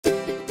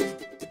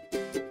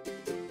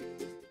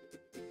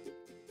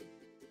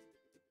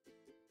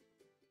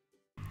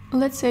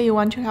Let's say you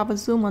want to have a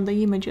zoom on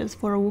the images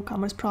for a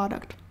WooCommerce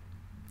product.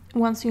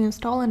 Once you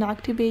install and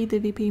activate the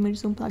VP Image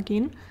Zoom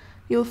plugin,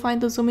 you'll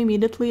find the zoom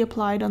immediately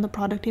applied on the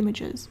product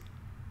images.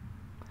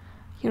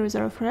 Here is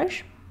a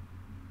refresh,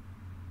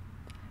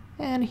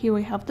 and here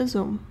we have the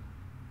zoom.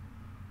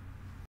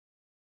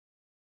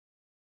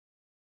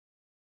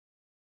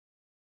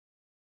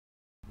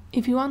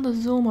 If you want the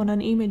zoom on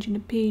an image in a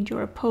page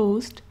or a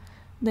post,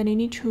 then you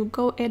need to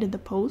go edit the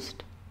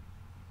post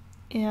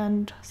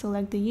and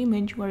select the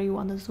image where you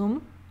want the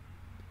zoom,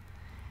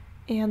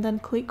 and then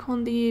click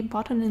on the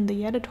button in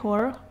the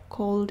editor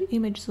called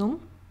Image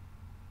Zoom,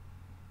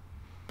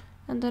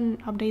 and then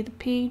update the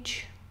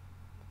page,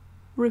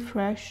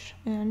 refresh,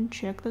 and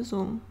check the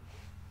zoom.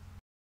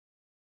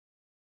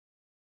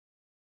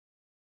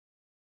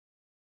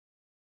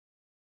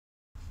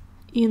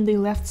 In the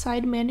left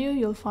side menu,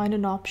 you'll find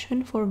an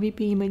option for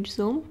VP Image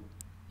Zoom,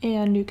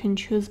 and you can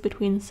choose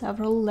between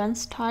several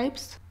lens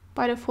types.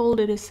 By default,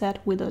 it is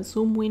set with a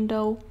zoom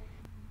window,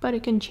 but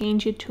you can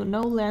change it to no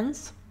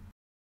lens,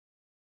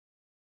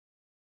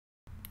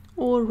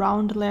 or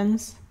round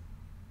lens,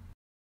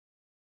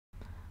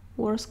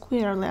 or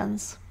square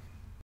lens.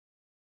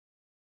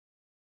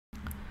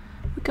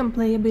 We can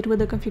play a bit with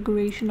the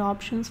configuration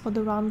options for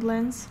the round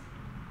lens.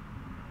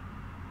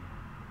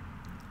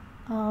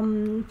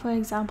 For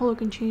example, we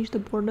can change the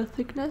border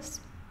thickness,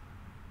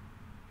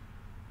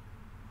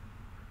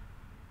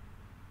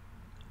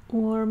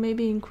 or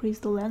maybe increase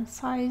the lens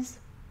size.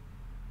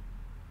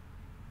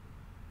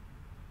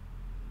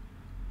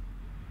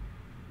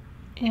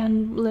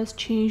 And let's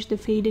change the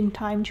fading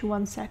time to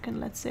 1 second,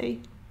 let's say.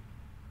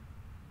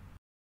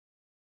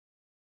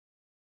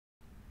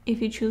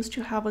 If you choose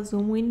to have a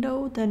zoom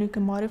window, then you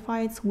can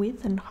modify its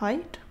width and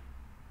height.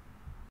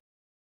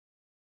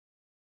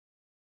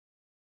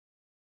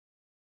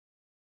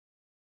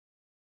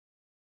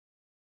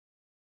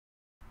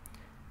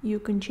 You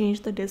can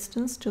change the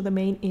distance to the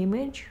main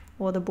image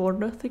or the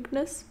border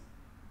thickness.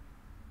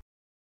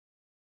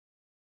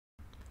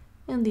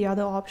 And the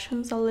other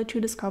options, I'll let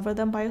you discover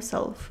them by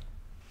yourself.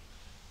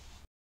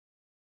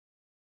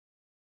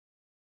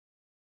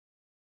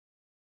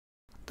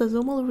 The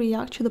zoom will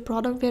react to the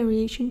product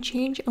variation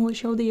change and will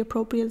show the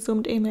appropriate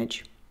zoomed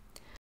image.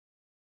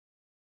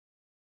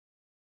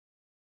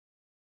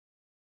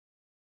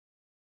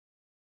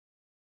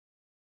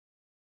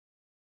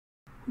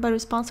 By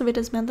responsive, it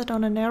is meant that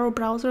on a narrow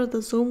browser,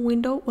 the zoom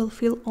window will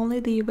fill only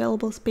the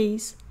available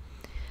space.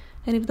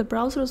 And if the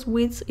browser's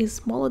width is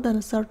smaller than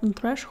a certain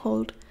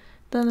threshold,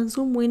 then the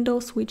zoom window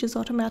switches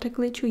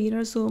automatically to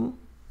inner zoom.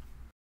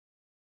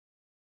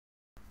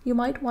 You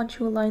might want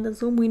to align the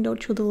zoom window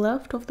to the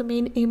left of the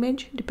main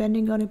image,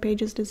 depending on your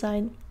page's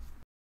design.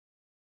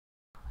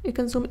 You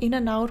can zoom in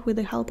and out with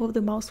the help of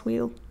the mouse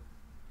wheel.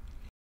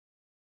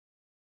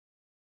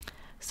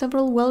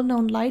 Several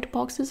well-known light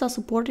boxes are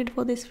supported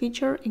for this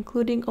feature,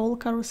 including All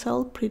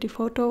Carousel, Pretty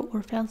Photo,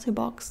 or Fancy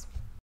Box.